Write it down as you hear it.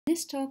In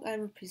this talk, I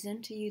will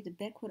present to you the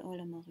backward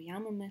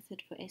Euler-Maruyama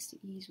method for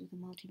SDEs with a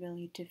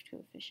multivalued drift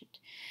coefficient.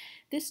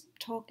 This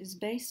talk is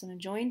based on a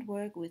joint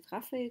work with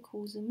Raphael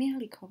Kruse,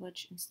 Mihaly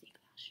Kovac, and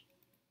Stiglitz.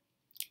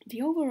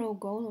 The overall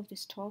goal of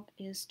this talk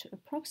is to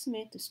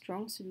approximate the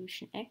strong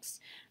solution X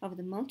of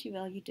the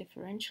multivalued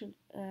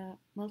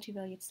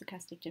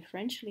stochastic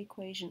differential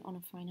equation on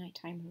a finite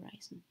time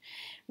horizon,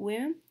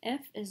 where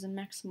F is a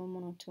maximum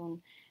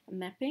monotone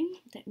mapping.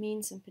 That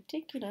means in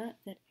particular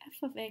that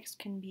f of x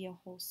can be a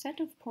whole set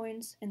of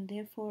points, and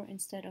therefore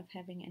instead of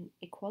having an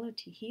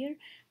equality here,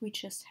 we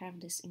just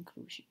have this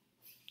inclusion.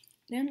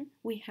 Then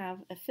we have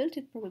a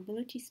filtered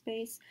probability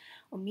space,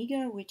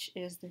 omega, which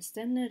is the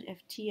standard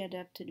ft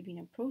adapted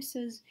Wiener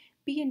process,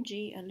 b and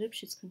g are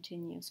Lipschitz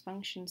continuous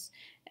functions,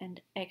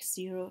 and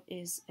x0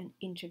 is an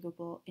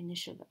integrable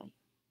initial value.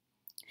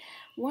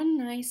 One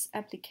nice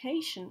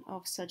application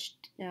of such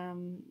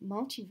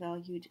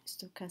multivalued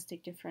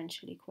stochastic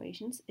differential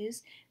equations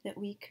is that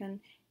we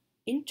can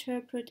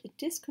interpret a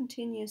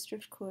discontinuous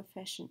drift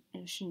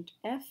coefficient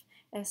f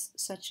as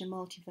such a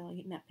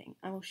multivalued mapping.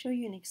 I will show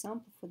you an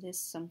example for this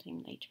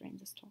sometime later in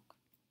this talk.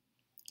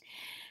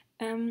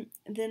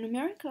 The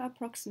numerical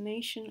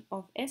approximation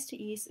of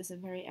SDEs is a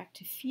very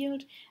active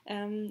field.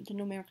 The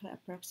numerical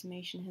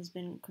approximation has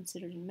been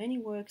considered in many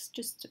works.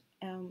 Just to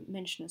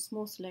mention a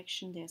small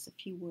selection, there's a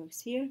few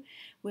works here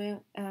where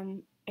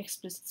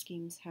explicit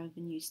schemes have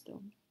been used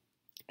though.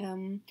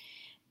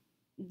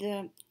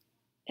 The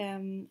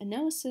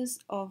analysis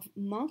of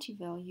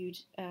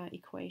multivalued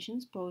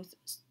equations, both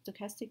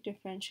stochastic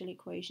differential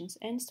equations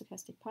and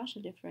stochastic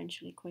partial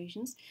differential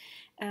equations,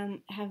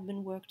 have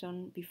been worked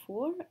on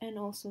before, and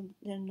also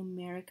the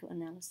numerical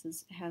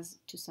analysis has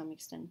to some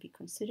extent been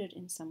considered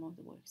in some of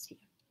the works here.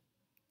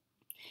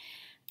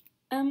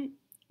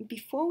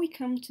 Before we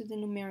come to the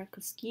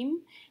numerical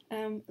scheme,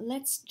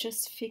 let's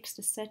just fix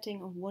the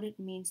setting of what it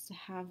means to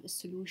have a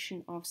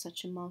solution of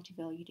such a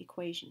multivalued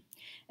equation.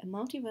 A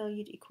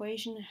multivalued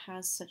equation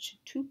has such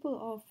a tuple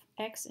of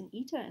x and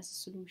eta as a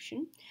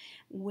solution,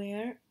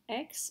 where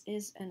x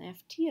is an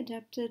ft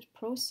adapted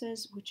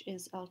process which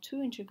is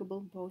L2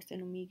 integrable both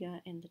in omega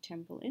and the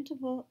temporal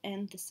interval,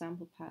 and the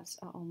sample paths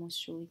are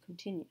almost surely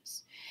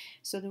continuous.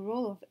 So the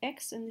role of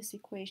x in this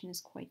equation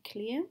is quite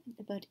clear,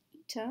 but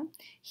eta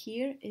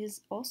here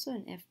is also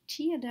an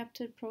ft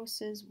adapted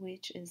process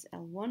which is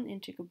L1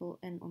 integrable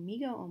and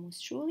omega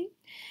almost surely,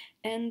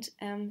 and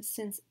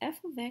since f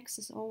of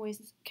x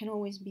can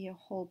always be a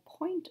whole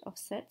point of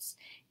sets,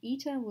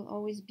 eta will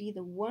always be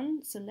the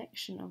one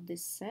selection of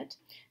this set,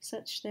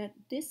 such that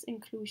this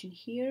inclusion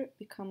here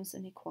becomes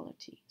an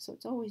equality. So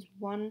it's always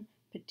one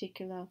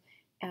particular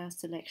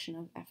selection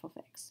of f of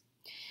x.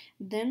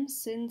 Then,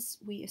 since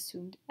we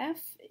assumed f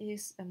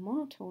is a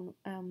monotone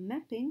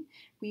mapping,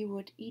 we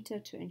would eta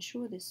to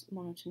ensure this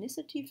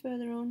monotonicity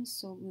further on.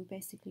 So we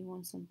basically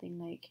want something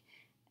like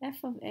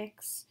f of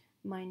x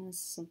minus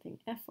something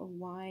f of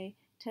y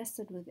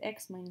tested with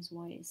x minus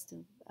y is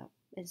still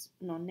is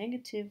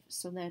non-negative,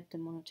 so that the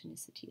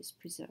monotonicity is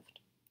preserved.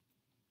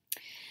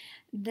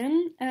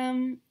 Then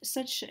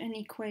such an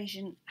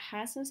equation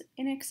has an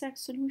inexact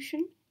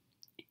solution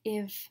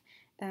if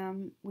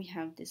we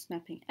have this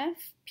mapping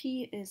f.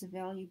 P is a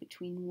value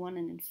between 1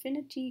 and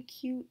infinity.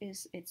 Q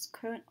is its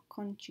current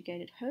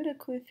conjugated Hölder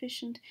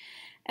coefficient.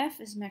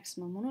 F is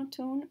maximum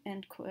monotone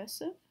and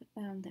coercive.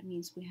 That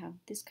means we have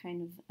this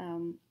kind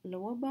of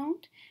lower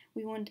bound.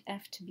 We want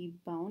f to be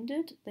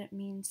bounded. That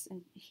means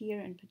here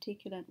in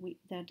particular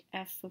that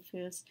f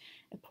fulfills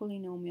a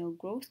polynomial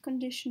growth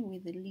condition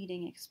with the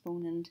leading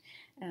exponent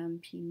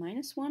p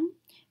minus 1.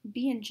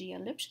 B and g are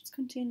Lipschitz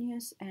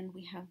continuous, and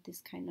we have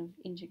this kind of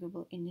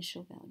integrable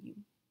initial value.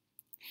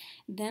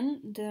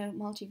 Then the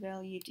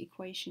multivalued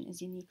equation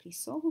is uniquely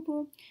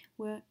solvable,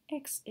 where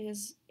x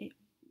is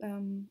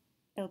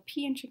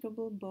LP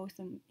integrable both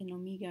in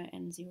omega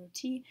and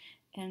 0t,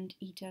 and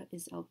eta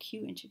is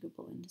LQ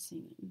integrable in the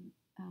same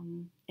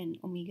in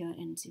omega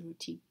and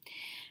 0t.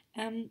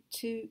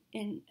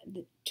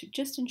 To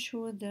just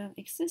ensure the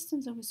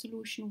existence of a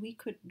solution, we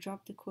could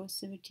drop the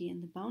coercivity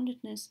and the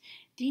boundedness.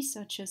 These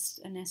are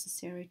just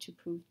necessary to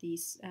prove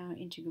these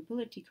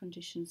integrability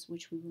conditions,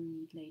 which we will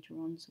need later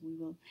on. So we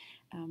will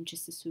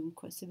just assume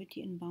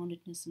coercivity and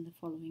boundedness in the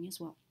following as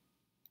well.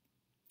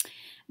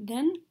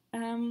 Then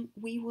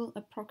we will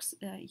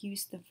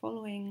use the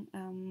following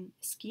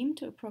scheme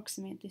to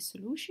approximate this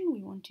solution.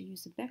 We want to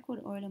use the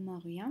backward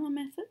Euler-Maruyama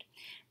method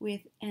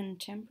with n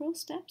temporal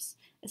steps,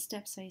 a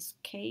step size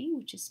k,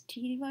 which is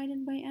t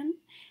divided by n,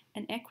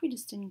 an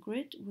equidistant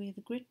grid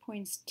with grid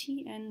points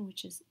tn,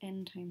 which is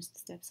n times the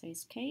step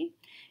size k,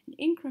 an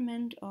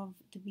increment of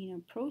the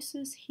Wiener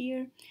process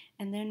here,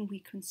 and then we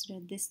consider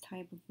this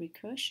type of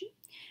recursion,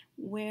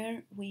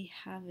 where we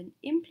have an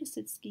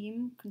implicit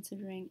scheme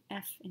considering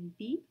f and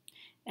b,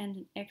 and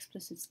an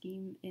explicit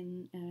scheme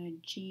in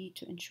G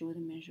to ensure the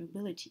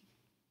measurability.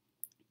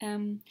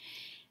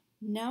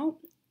 Now,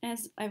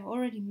 as I've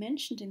already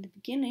mentioned in the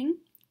beginning,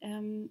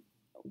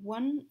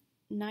 one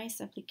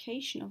nice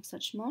application of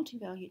such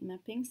multi-valued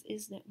mappings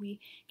is that we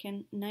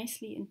can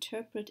nicely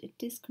interpret a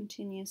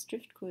discontinuous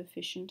drift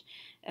coefficient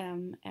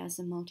as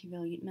a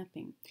multi-valued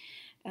mapping.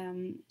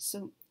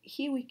 So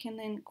here we can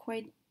then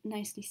quite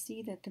nicely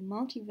see that the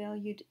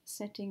multi-valued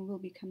setting will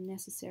become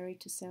necessary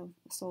to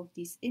solve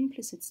these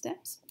implicit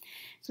steps.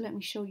 So let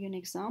me show you an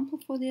example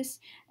for this,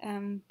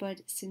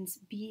 but since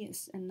B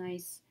is a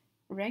nice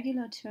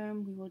regular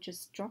term, we will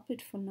just drop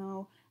it for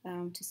now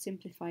to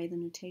simplify the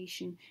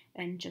notation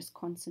and just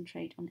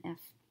concentrate on F.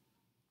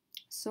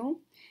 So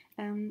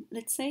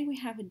let's say we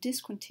have a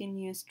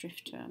discontinuous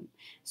drift term.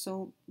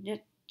 So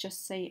let's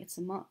just say it's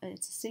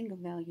a single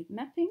valued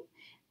mapping.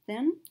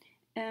 Then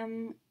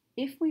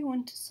if we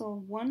want to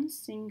solve one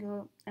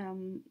single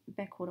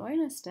backward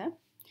Euler step,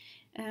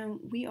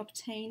 we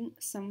obtain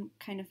some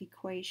kind of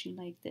equation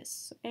like this.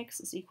 So x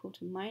is equal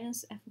to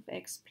minus f of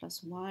x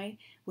plus y,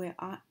 where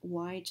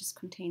y just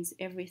contains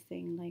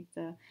everything, like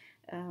the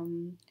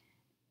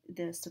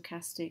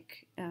stochastic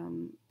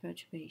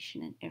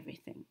perturbation and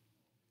everything.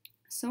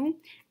 So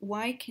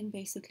y can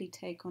basically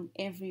take on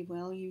every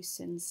value,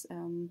 since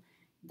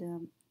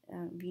the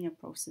Wiener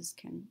process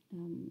can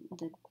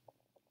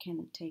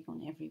take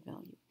on every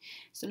value.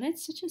 So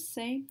let's just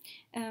say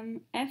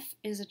f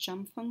is a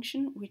jump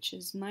function, which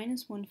is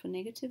 -1 for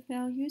negative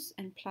values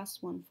and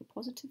 +1 for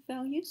positive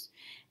values.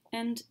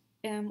 And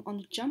on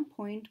the jump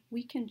point,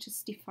 we can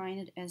just define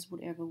it as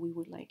whatever we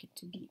would like it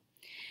to be.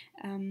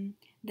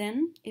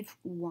 Then if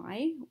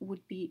y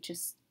would be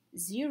just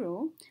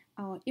 0,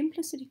 our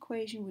implicit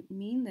equation would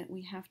mean that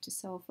we have to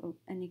solve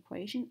an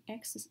equation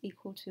x is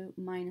equal to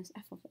minus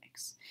f of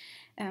x.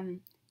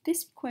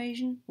 This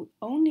equation would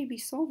only be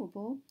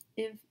solvable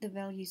if the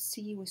value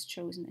c was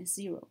chosen as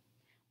 0,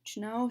 which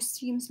now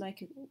seems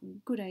like a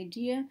good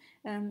idea.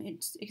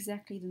 It's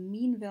exactly the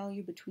mean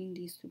value between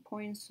these 2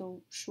 points,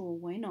 so sure,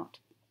 why not?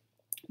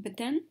 But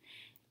then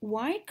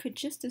y could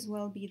just as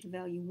well be the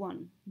value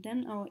 1.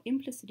 Then our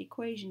implicit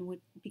equation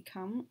would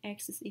become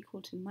x is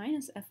equal to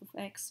minus f of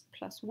x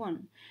plus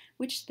 1,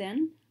 which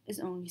then is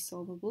only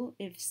solvable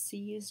if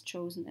c is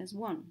chosen as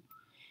 1.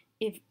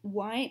 If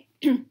y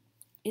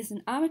is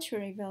an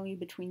arbitrary value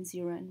between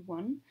 0 and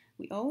 1,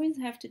 we always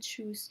have to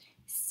choose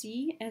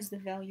c as the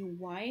value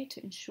y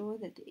to ensure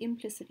that the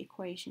implicit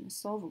equation is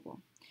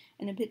solvable.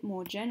 And a bit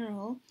more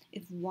general,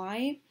 if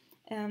y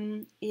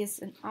is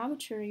an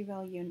arbitrary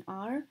value in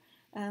R,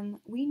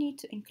 we need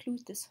to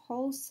include this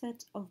whole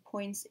set of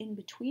points in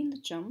between the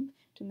jump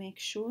to make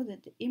sure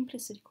that the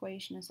implicit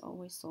equation is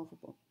always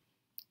solvable.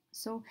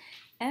 So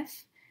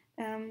f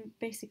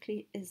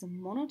basically is a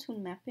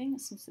monotone mapping,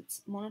 since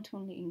it's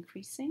monotonely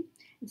increasing.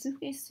 And since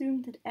we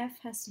assume that f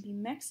has to be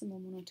maximal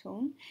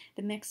monotone,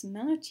 the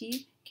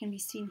maximality can be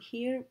seen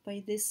here by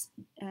this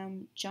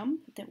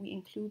jump that we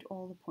include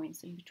all the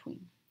points in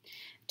between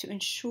to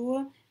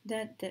ensure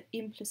that the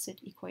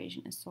implicit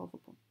equation is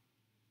solvable.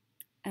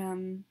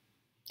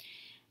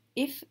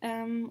 If,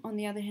 on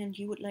the other hand,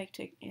 you would like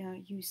to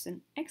use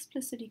an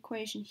explicit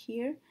equation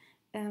here,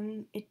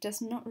 it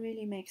does not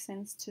really make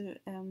sense to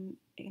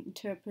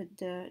interpret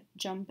the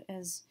jump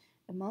as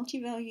a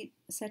multi-valued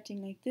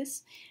setting like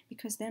this,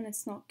 because then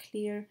it's not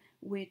clear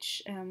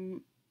which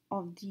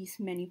of these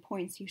many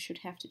points you should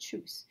have to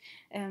choose.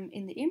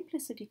 In the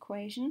implicit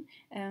equation,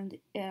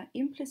 the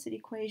implicit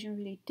equation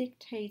really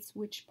dictates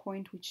which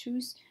point we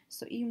choose,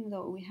 so even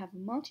though we have a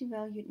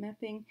multi-valued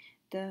mapping,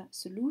 the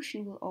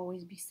solution will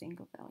always be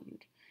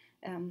single-valued.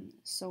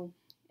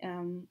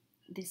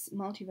 This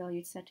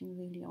multi-valued setting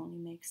really only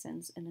makes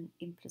sense in an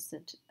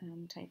implicit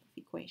type of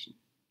equation.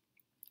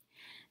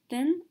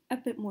 Then, a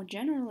bit more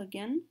general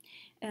again,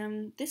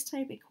 this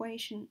type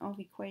of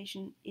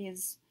equation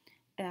is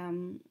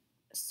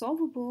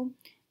solvable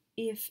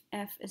if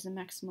f is a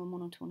maximal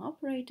monotone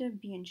operator,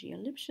 b and g are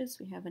Lipschitz,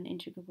 we have an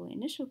integrable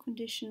initial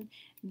condition.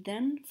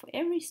 Then for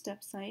every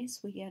step size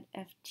we get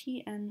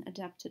ftn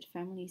adapted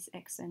families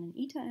xn and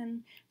eta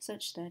n,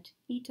 such that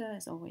eta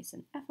is always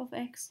an f of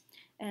x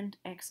and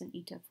x and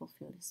eta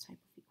fulfill this type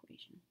of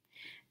equation.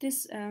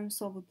 This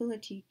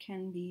solvability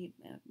can be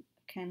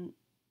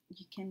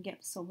you can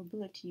get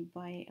solvability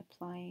by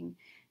applying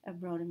a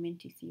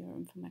Brauder-Minty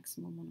theorem for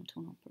maximal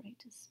monotone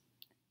operators.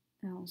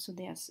 So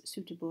there's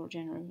suitable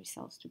general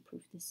results to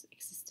prove this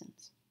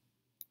existence.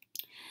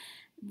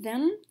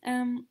 Then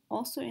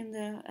also in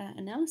the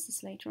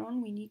analysis later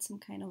on, we need some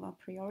kind of a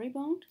priori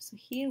bound. So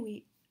here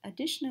we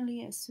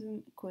additionally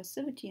assume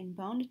coercivity and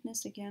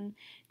boundedness again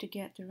to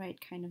get the right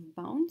kind of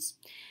bounds.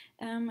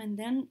 And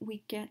then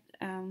we get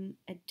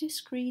a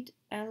discrete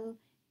L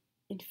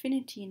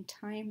infinity in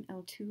time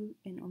L2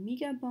 in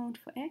omega bound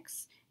for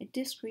x, a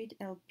discrete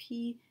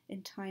LP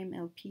in time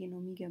LP in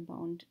omega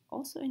bound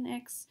also in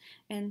x,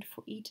 and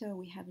for eta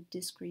we have a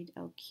discrete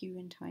LQ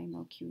in time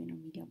LQ in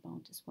omega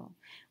bound as well,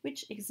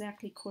 which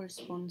exactly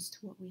corresponds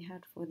to what we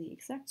had for the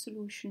exact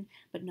solution,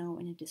 but now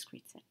in a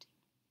discrete setting,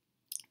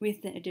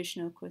 with the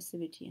additional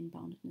coercivity and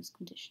boundedness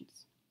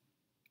conditions.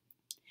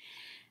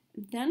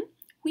 Then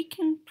we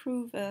can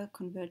prove a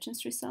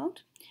convergence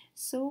result.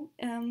 So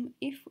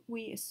if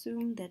we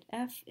assume that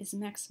f is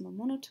maximal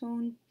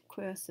monotone,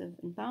 coercive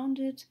and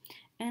bounded,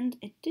 and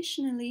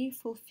additionally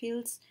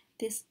fulfills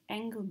this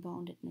angle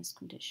boundedness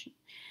condition.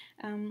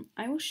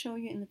 I will show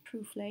you in the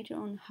proof later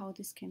on how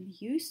this can be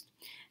used.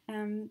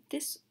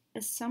 This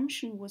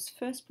assumption was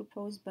first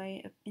proposed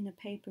in a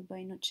paper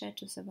by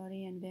Noceto,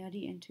 Savary, and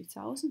Verdi in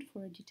 2000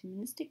 for a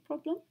deterministic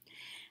problem,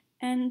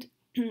 and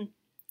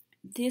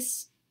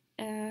this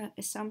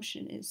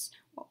assumption is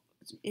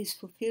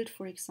fulfilled,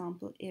 for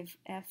example, if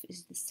f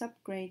is the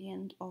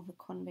subgradient of a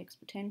convex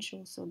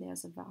potential. So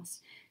there's a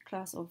vast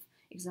class of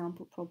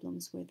example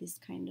problems where this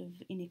kind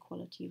of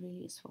inequality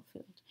really is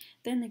fulfilled.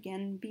 Then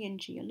again, B and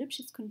G are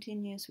Lipschitz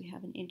continuous, we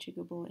have an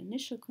integrable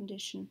initial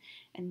condition,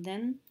 and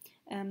then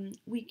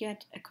we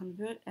get a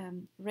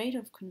rate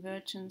of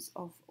convergence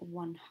of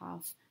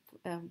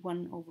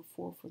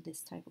 1/4 for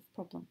this type of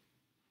problem.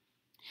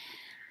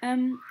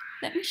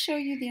 Let me show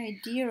you the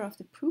idea of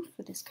the proof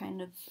for this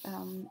kind of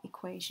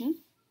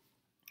equation.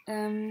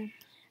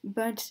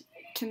 But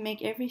to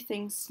make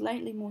everything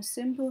slightly more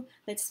simple,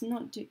 let's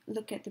not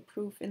look at the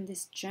proof in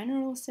this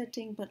general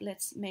setting, but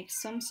let's make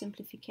some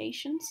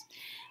simplifications.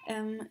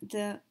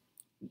 The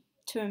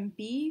term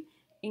B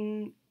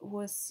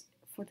was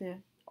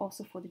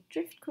also for the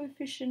drift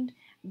coefficient,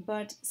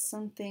 but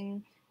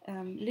something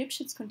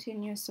Lipschitz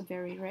continuous, so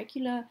very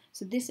regular.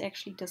 So this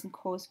actually doesn't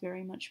cause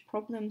very much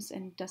problems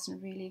and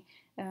doesn't really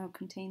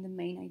contain the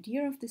main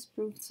idea of this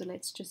proof. So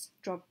let's just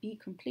drop B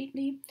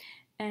completely.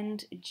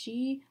 And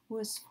G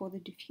was for the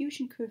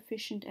diffusion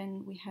coefficient,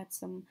 and we had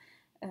some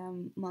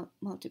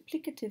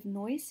multiplicative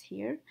noise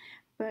here.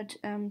 But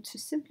to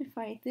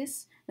simplify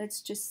this,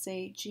 let's just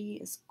say G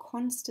is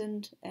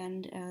constant,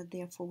 and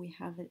therefore we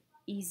have an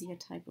easier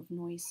type of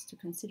noise to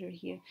consider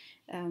here,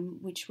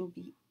 which will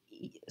be,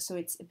 so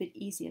it's a bit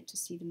easier to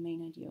see the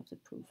main idea of the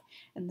proof.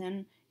 And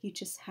then you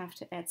just have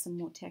to add some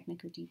more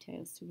technical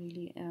details to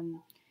really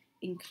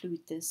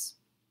include this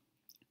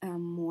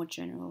more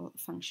general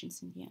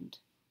functions in the end.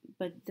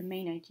 But the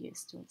main idea is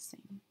still the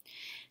same.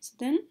 So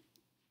then,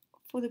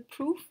 for the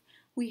proof,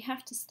 we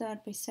have to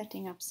start by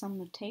setting up some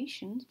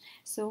notations.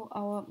 So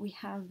we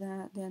have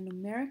the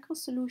numerical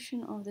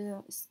solution of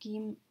the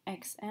scheme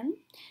xn,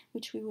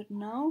 which we would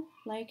now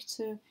like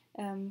to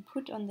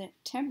put on the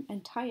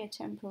entire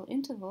temporal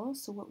interval.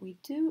 So what we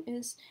do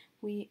is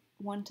we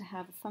want to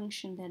have a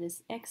function that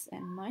is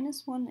xn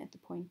minus 1 at the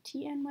point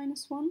tn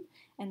minus 1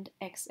 and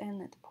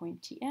xn at the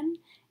point tn,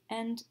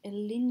 and a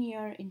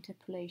linear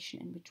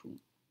interpolation in between.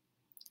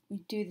 We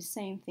do the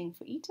same thing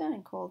for eta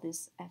and call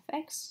this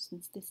fx,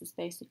 since this is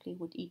basically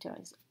what eta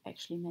is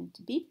actually meant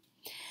to be.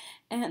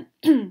 And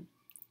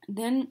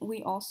then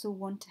we also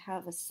want to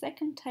have a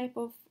second type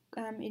of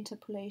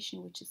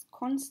interpolation, which is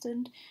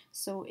constant.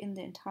 So in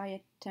the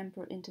entire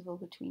temporal interval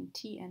between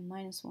tn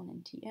minus 1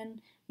 and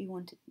tn, we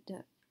want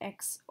the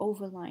x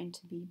overline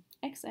to be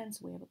xn,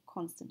 so we have a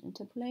constant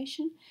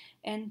interpolation.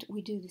 And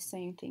we do the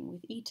same thing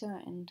with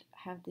eta and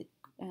have the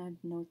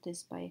note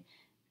this by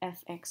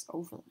fx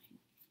overline.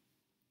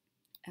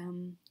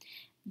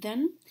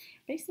 Then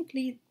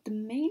basically the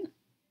main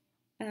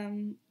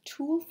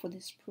tool for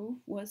this proof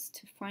was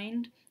to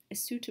find a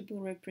suitable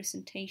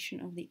representation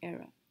of the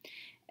error.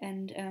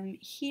 And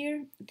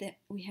here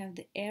we have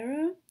the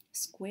error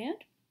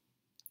squared,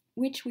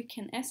 which we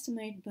can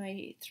estimate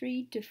by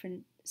 3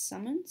 different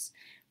summands,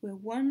 where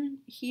one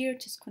here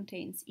just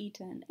contains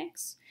eta and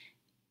x.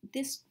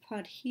 This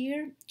part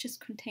here just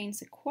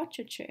contains a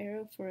quadrature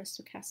error for a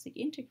stochastic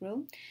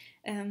integral,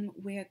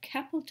 where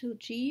capital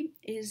G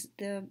is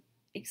the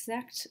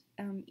exact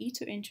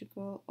eta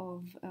integral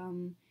of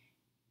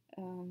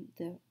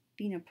the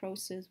Wiener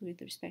process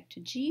with respect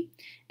to G,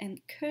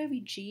 and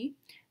curvy G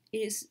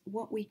is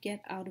what we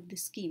get out of the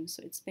scheme.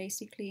 So it's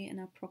basically an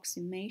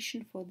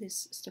approximation for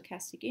this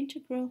stochastic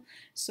integral.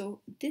 So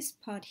this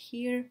part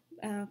here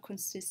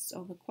consists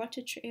of a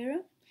quadrature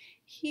error.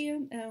 Here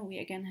we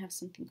again have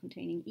something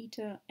containing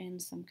eta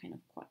and some kind of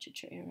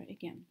quadrature error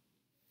again.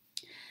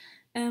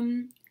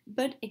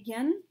 But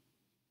again,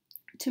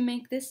 to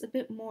make this a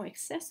bit more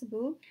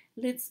accessible,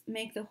 let's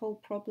make the whole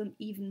problem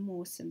even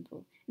more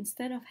simple.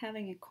 Instead of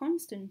having a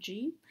constant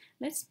G,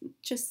 let's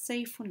just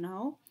say for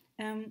now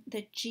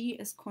that G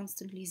is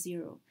constantly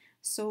 0.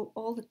 So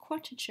all the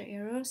quadrature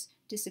errors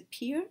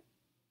disappear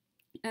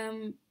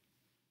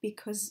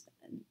because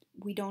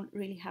we don't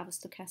really have a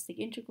stochastic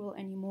integral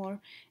anymore,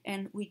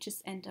 and we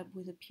just end up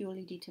with a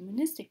purely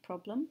deterministic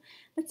problem.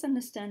 Let's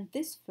understand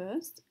this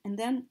first, and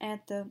then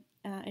add the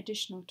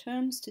additional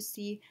terms to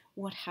see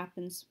what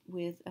happens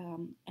with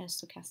a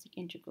stochastic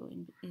integral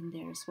in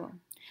there as well.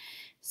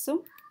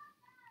 So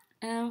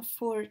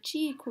for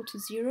G equal to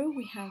 0,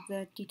 we have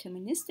the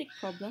deterministic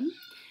problem,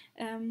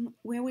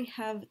 where we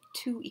have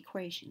 2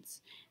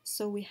 equations.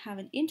 So we have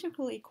an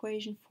integral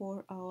equation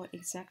for our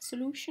exact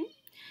solution,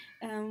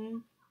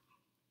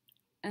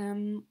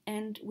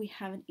 and we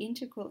have an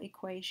integral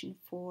equation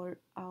for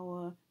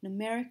our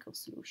numerical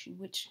solution,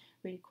 which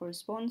really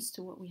corresponds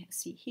to what we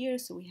see here.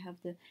 So we have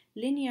the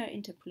linear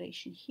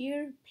interpolation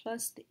here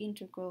plus the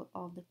integral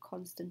of the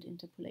constant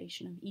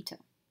interpolation of eta.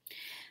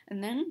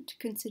 And then to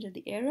consider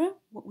the error,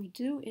 what we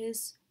do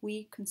is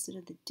we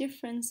consider the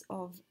difference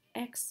of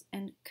x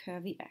and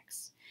curvy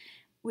x,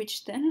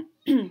 which then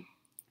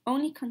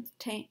only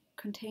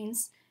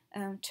contains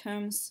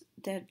terms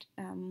that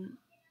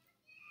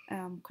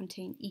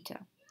contain eta.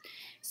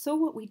 So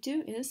what we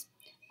do is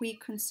we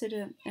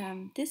consider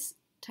this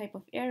type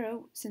of error,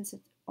 since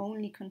it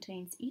only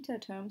contains eta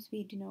terms,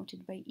 we denote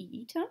it by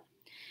e eta.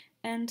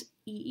 And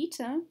e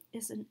eta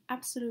is an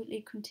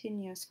absolutely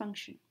continuous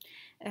function.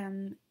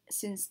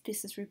 Since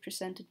this is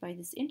represented by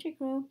this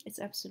integral, it's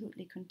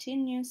absolutely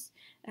continuous,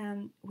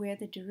 where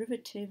the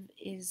derivative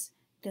is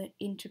the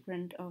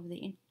integrand of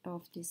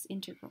this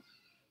integral.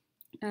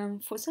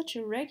 For such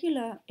a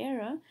regular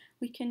error,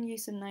 we can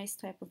use a nice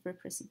type of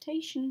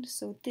representation.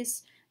 So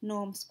this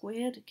norm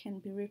squared can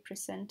be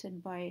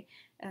represented by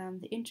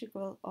the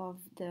integral of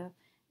the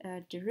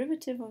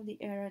derivative of the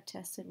error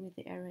tested with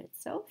the error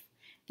itself.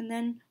 And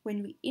then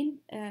when we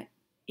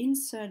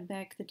insert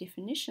back the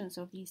definitions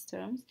of these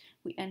terms,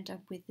 we end up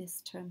with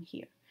this term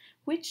here,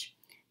 which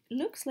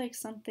looks like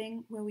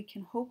something where we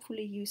can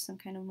hopefully use some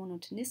kind of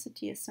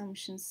monotonicity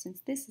assumptions,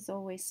 since this is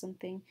always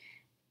something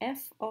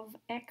f of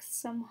x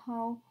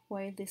somehow,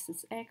 while this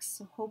is x,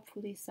 so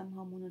hopefully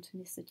somehow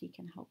monotonicity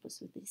can help us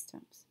with these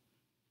terms.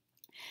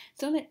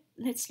 So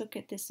let's look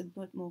at this a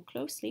bit more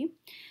closely.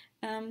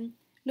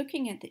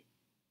 Looking at the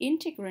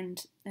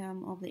integrand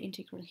of the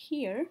integral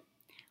here,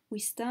 we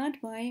start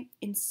by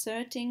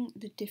inserting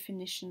the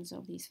definitions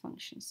of these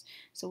functions.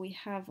 So we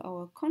have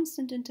our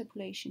constant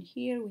interpolation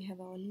here, we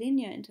have our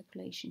linear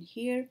interpolation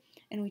here,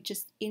 and we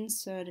just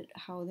inserted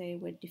how they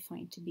were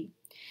defined to be.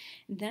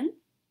 And then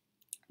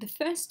the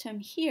first term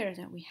here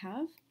that we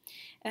have,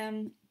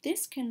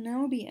 this can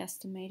now be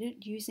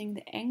estimated using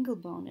the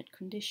angle-bounded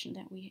condition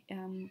that we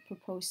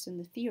proposed in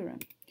the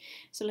theorem.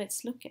 So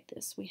let's look at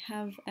this. We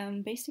have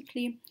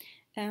basically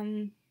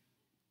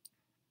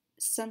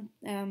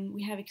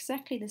we have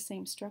exactly the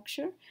same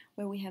structure,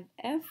 where we have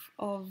f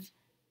of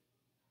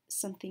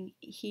something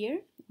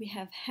here, we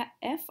have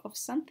f of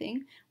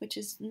something which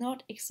is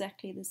not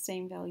exactly the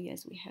same value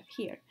as we have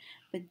here.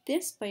 But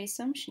this, by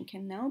assumption,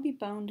 can now be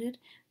bounded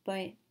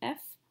by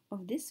f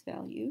of this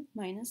value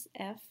minus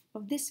f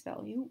of this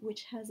value,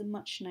 which has a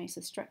much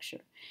nicer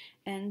structure.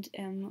 And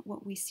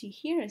what we see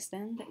here is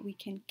then that we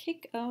can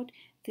kick out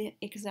the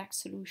exact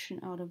solution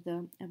out of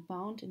the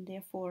bound, and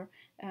therefore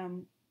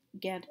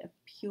get a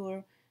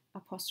pure a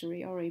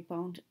posteriori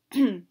bound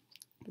with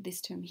this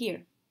term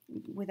here,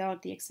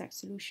 without the exact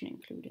solution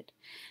included.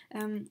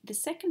 The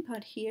second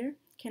part here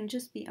can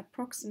just be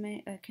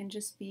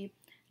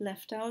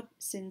left out,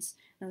 since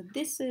now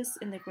this is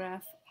in the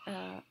graph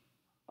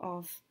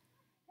of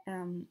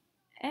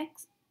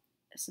x,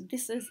 so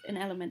this is an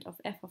element of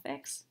f of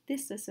x,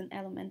 this is an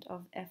element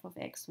of f of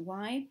x,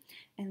 y,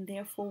 and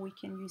therefore we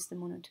can use the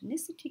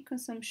monotonicity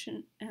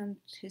consumption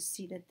to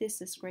see that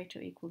this is greater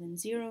or equal than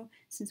 0.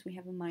 Since we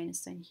have a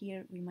minus sign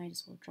here, we might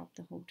as well drop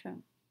the whole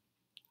term.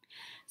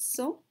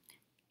 So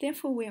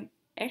therefore we're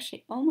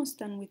actually almost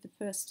done with the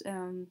first,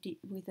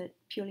 with a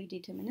purely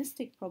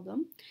deterministic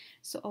problem.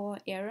 So our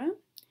error,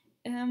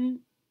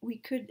 we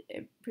could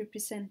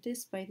represent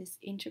this by this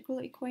integral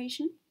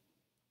equation.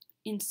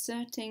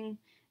 Inserting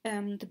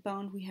the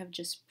bound we have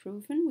just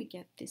proven, we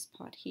get this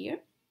part here.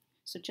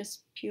 So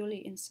just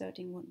purely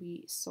inserting what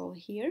we saw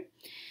here.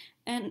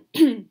 And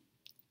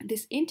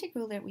this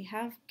integral that we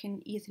have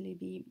can easily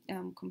be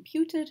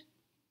computed,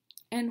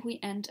 and we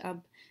end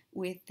up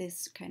with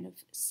this kind of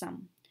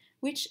sum,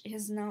 which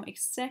is now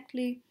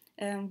exactly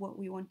what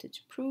we wanted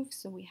to prove.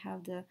 So we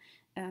have the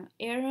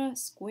error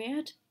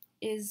squared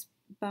is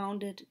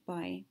bounded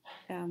by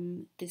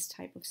this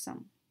type of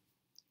sum.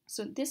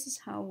 So this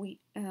is how we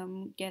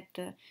get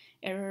the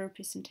error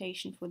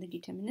representation for the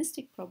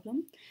deterministic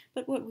problem.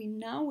 But what we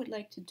now would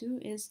like to do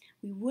is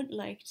we would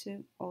like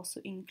to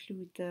also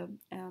include the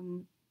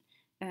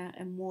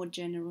a more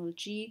general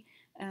G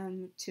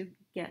to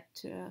get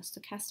to a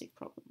stochastic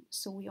problem.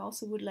 So we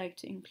also would like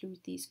to include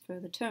these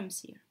further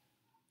terms here.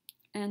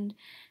 And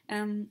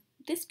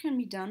this can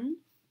be done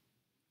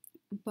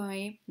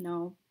by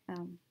now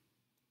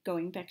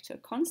going back to a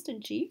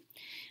constant G.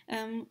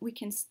 We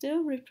can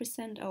still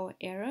represent our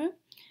error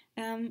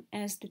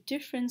as the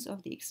difference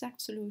of the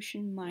exact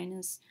solution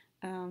minus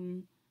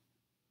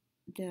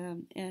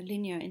the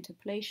linear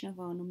interpolation of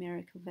our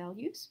numerical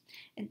values.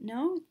 And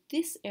now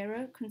this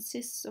error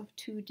consists of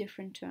two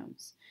different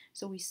terms.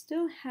 So we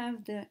still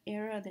have the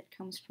error that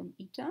comes from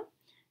eta,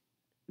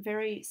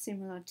 very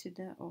similar to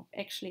the, or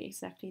actually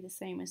exactly the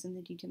same as in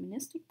the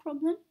deterministic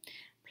problem.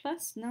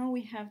 Plus now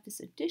we have this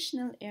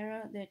additional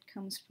error that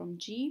comes from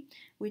G,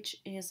 which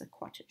is a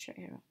quadrature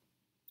error.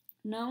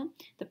 Now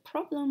the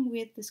problem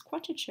with this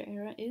quadrature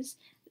error is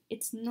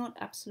it's not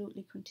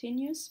absolutely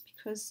continuous,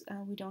 because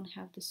we don't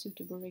have the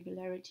suitable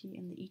regularity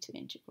in the eta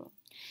integral.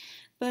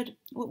 But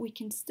what we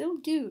can still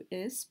do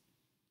is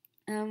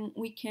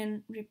we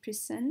can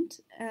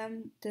represent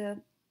the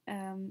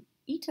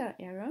eta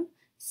error,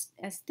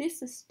 as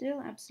this is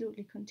still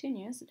absolutely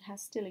continuous. It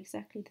has still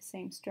exactly the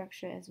same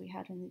structure as we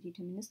had in the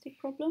deterministic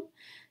problem.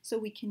 So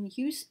we can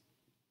use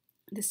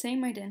the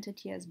same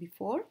identity as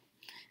before.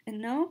 And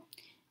now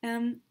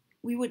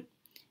we would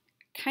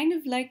kind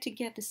of like to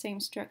get the same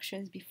structure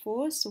as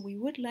before, so we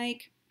would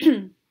like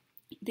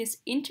this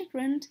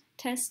integrand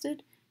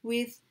tested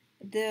with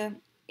the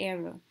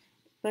error.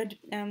 But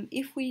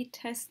if we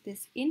test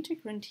this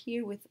integrand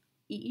here with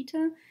e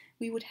eta,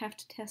 we would have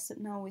to test it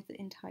now with the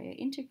entire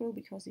integral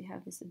because we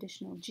have this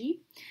additional g.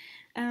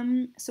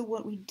 So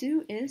what we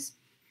do is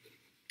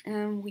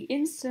we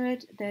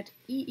insert that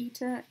e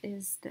eta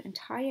is the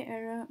entire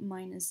error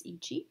minus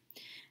eg,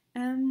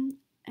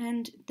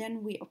 and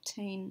then we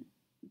obtain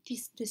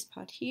this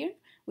part here,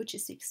 which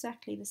is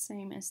exactly the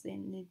same as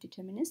in the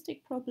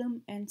deterministic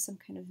problem, and some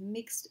kind of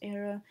mixed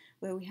error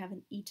where we have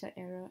an eta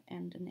error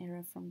and an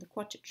error from the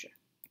quadrature.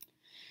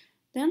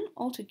 Then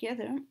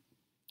altogether,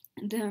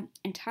 the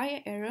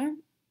entire error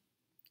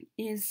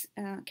is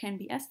can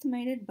be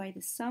estimated by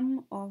the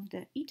sum of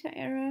the eta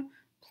error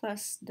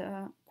plus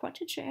the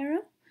quadrature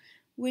error,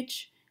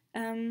 which,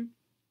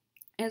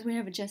 as we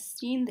have just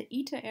seen, the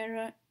eta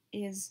error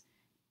is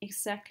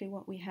exactly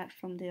what we had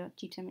from the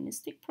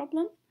deterministic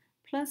problem,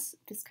 plus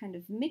this kind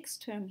of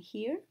mixed term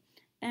here,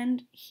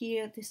 and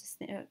here this is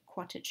the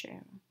quadrature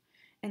error.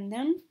 And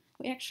then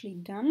we're actually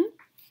done.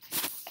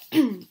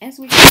 As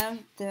we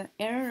have the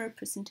error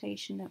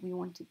representation that we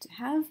wanted to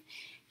have,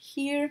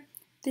 here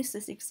this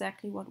is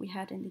exactly what we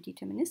had in the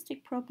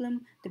deterministic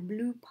problem. The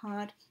blue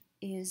part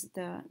is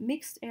the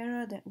mixed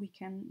error that we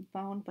can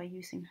bound by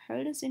using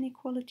Hölder's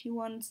inequality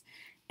ones,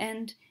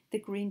 and the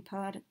green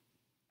part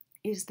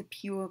is the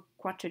pure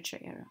quadrature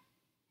error.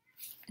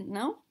 And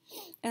now,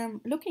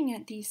 looking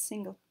at these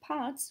single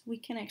parts, we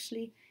can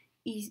actually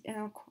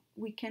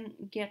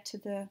get to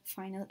the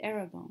final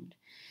error bound.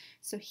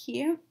 So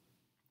here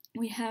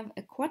we have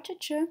a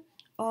quadrature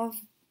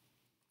of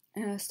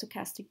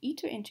stochastic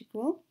eta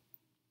integral,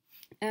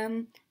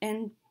 and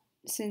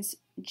since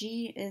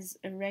g is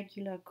a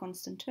regular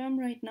constant term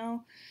right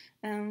now,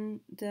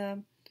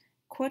 the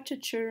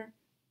quadrature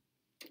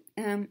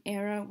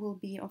error will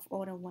be of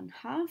order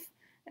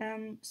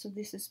 1/2. So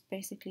this is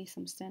basically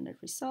some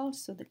standard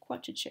results. So the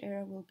quadrature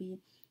error will be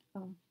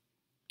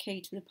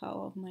k to the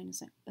power of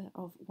minus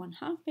of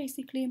 1/2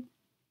 basically.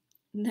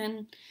 And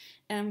then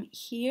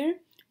here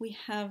we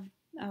have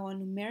our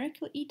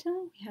numerical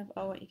eta, we have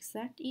our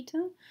exact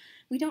eta.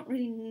 We don't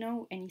really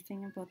know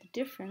anything about the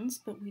difference,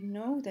 but we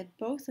know that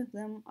both of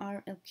them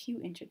are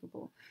LQ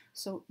integrable.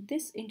 So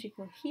this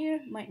integral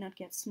here might not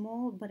get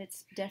small, but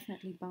it's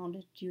definitely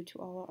bounded due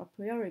to our a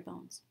priori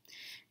bounds.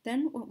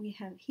 Then what we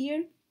have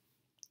here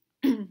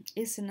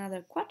is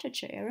another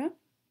quadrature error,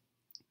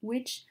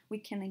 which we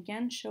can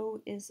again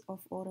show is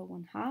of order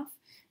 1/2,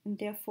 and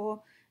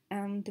therefore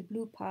the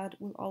blue part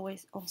will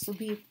always also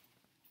be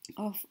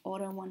of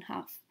order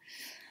 1/2.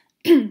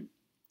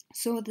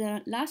 So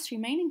the last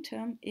remaining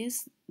term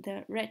is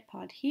the red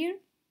part here,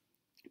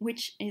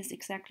 which is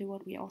exactly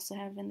what we also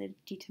have in the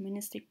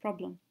deterministic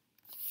problem.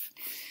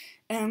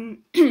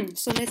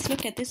 So let's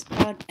look at this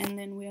part and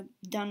then we're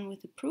done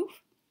with the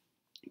proof.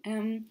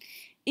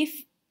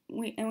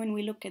 When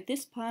we look at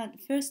this part,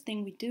 the first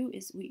thing we do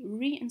is we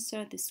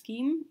reinsert the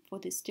scheme for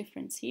this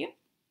difference here.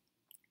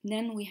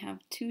 Then we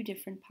have two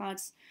different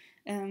parts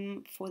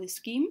for the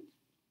scheme,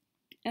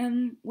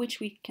 which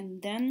we can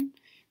then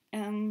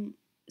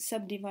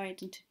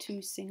subdivide into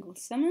two single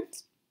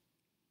summands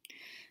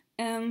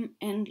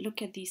and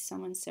look at these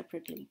summands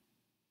separately.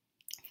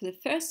 For the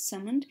first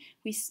summand,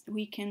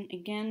 we can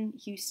again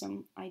use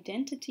some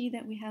identity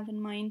that we have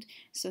in mind.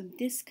 So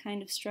this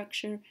kind of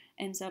structure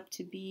ends up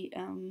to be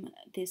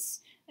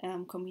this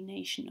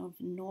combination of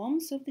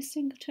norms of the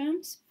single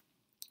terms.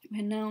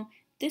 And now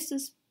this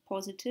is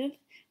positive.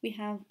 We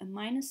have a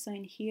minus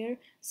sign here,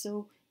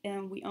 so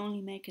we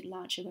only make it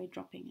larger by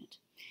dropping it.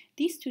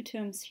 These two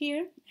terms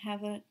here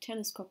have a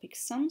telescopic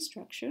sum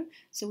structure,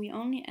 so we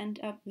only end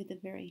up with the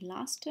very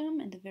last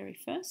term and the very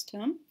first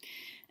term.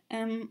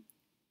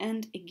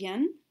 And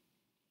again,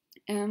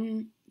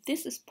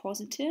 this is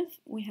positive.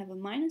 We have a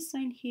minus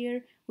sign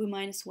here. We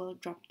might as well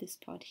drop this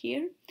part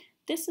here.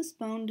 This is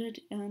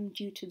bounded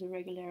due to the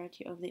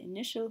regularity of the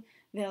initial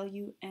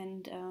value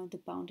and the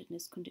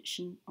boundedness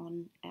condition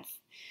on f.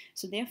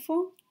 So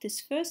therefore, this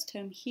first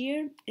term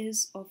here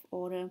is of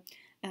order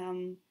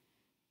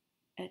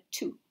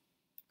 2.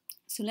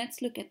 So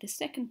let's look at the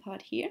second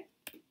part here.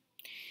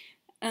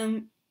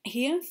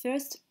 Here,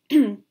 first,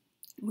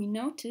 we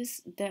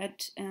notice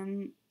that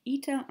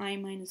eta I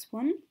minus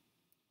 1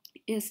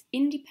 is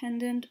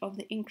independent of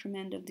the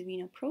increment of the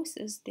Wiener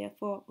process,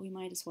 therefore we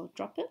might as well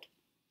drop it.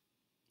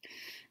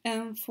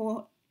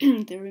 For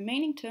the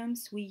remaining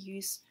terms, we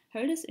use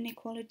Hölder's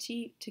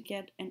inequality to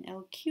get an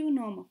LQ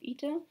norm of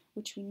eta,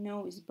 which we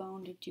know is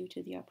bounded due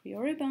to the a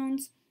priori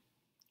bounds.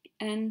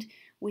 And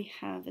we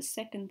have a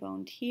second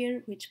bound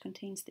here, which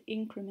contains the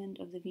increment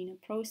of the Wiener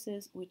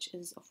process, which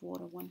is of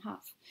order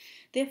 1/2.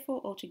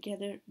 Therefore,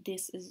 altogether,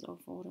 this is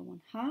of order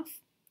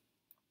 1/2.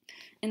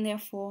 And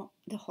therefore,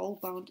 the whole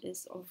bound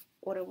is of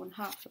order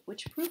 1/2,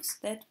 which proves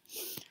that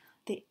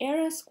the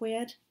error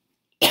squared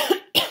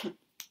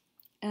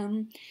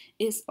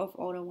is of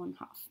order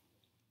 1/2.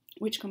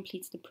 which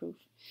completes the proof.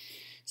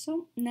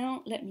 So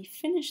now let me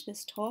finish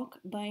this talk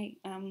by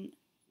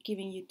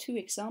giving you two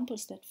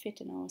examples that fit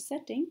in our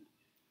setting.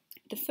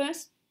 The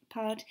first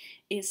part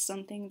is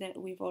something that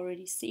we've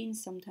already seen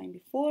sometime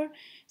before,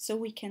 so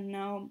we can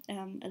now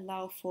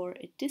allow for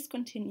a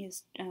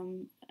discontinuous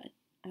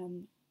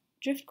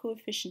drift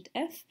coefficient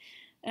f,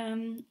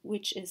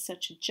 which is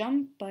such a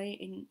jump by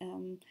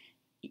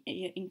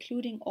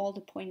including all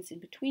the points in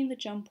between the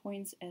jump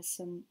points as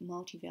some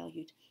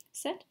multi-valued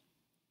set.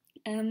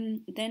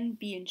 Then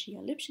B and G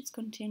are Lipschitz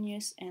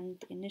continuous and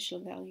the initial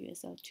value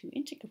is L2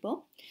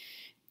 integrable.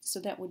 So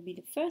that would be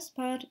the first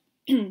part.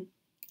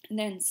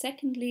 Then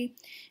secondly,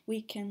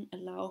 we can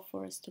allow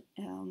for a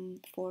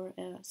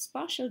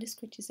partial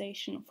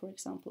discretization, for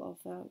example,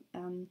 of a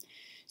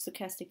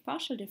stochastic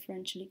partial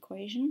differential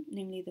equation,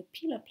 namely the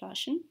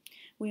P-Laplacian,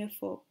 where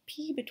for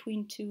P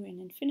between 2 and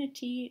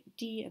infinity,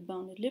 D a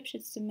bounded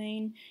Lipschitz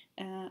domain,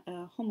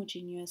 a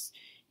homogeneous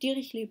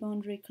Dirichlet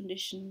boundary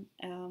condition,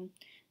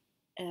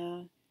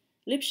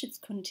 Lipschitz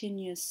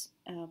continuous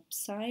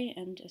psi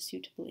and a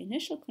suitable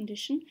initial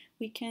condition,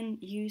 we can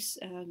use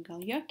a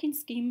Galyarkin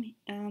scheme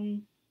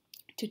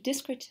to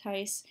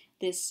discretize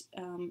this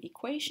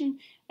equation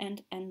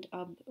and end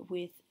up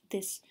with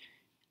this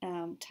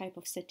type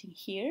of setting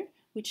here,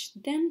 which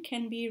then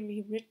can be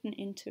rewritten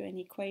into an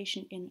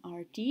equation in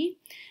RD,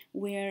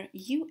 where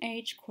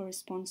UH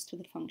corresponds to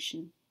the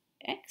function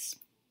x.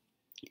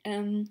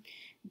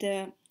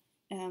 The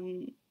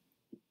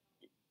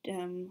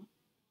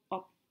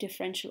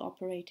differential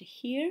operator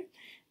here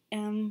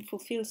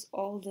fulfills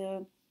all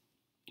the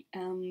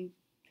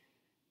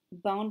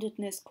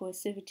boundedness,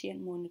 coercivity,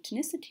 and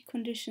monotonicity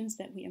conditions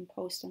that we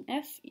imposed on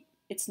f.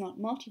 It's not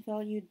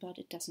multi-valued, but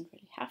it doesn't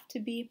really have to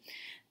be.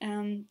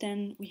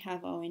 Then we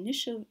have our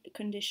initial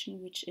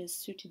condition, which is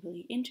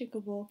suitably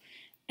integrable,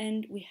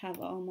 and we have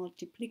our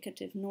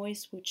multiplicative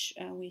noise, which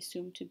we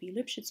assume to be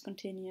Lipschitz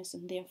continuous,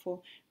 and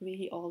therefore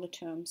really all the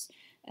terms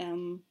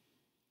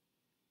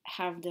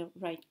have the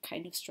right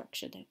kind of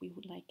structure that we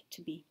would like it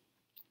to be.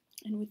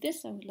 And with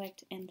this, I would like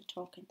to end the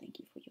talk and thank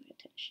you for your attention.